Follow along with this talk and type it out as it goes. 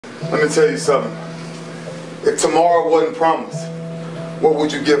Let me tell you something. If tomorrow wasn't promised, what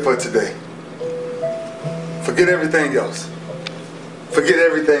would you give for today? Forget everything else. Forget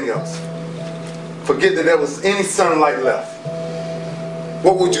everything else. Forget that there was any sunlight left.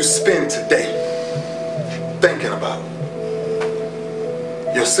 What would you spend today thinking about?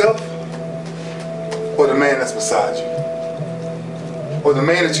 Yourself or the man that's beside you? Or the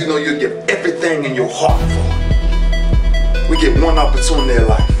man that you know you'd give everything in your heart for? We get one opportunity in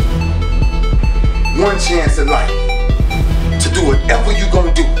life. One chance in life to do whatever you're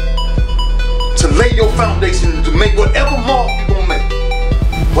gonna do, to lay your foundation, to make whatever mark you're gonna make,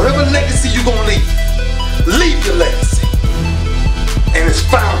 whatever legacy you're gonna leave your legacy, and it's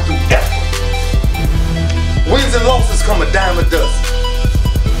found through effort. Wins and losses come a dime a dozen,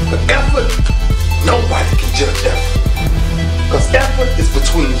 but effort, nobody can judge effort, because effort is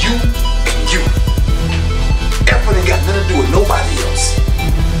between you and you. Effort ain't got nothing to do with nobody else.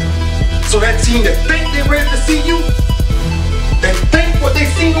 So that team that think they're ready to see you, they think what they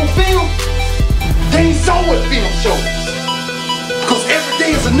seen on film, they ain't saw what film shows. Because every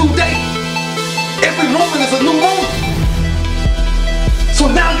day is a new day. Every moment is a new moment.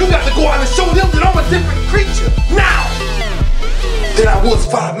 So now you got to go out and show them that I'm a different creature now than I was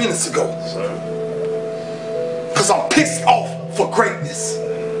 5 minutes ago. Because I'm pissed off for greatness.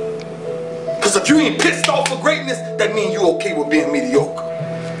 Because if you ain't pissed off for greatness, that means you okay with being mediocre.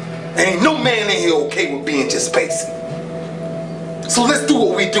 Ain't no man in here okay with being just basic. So let's do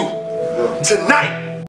what we do. Tonight,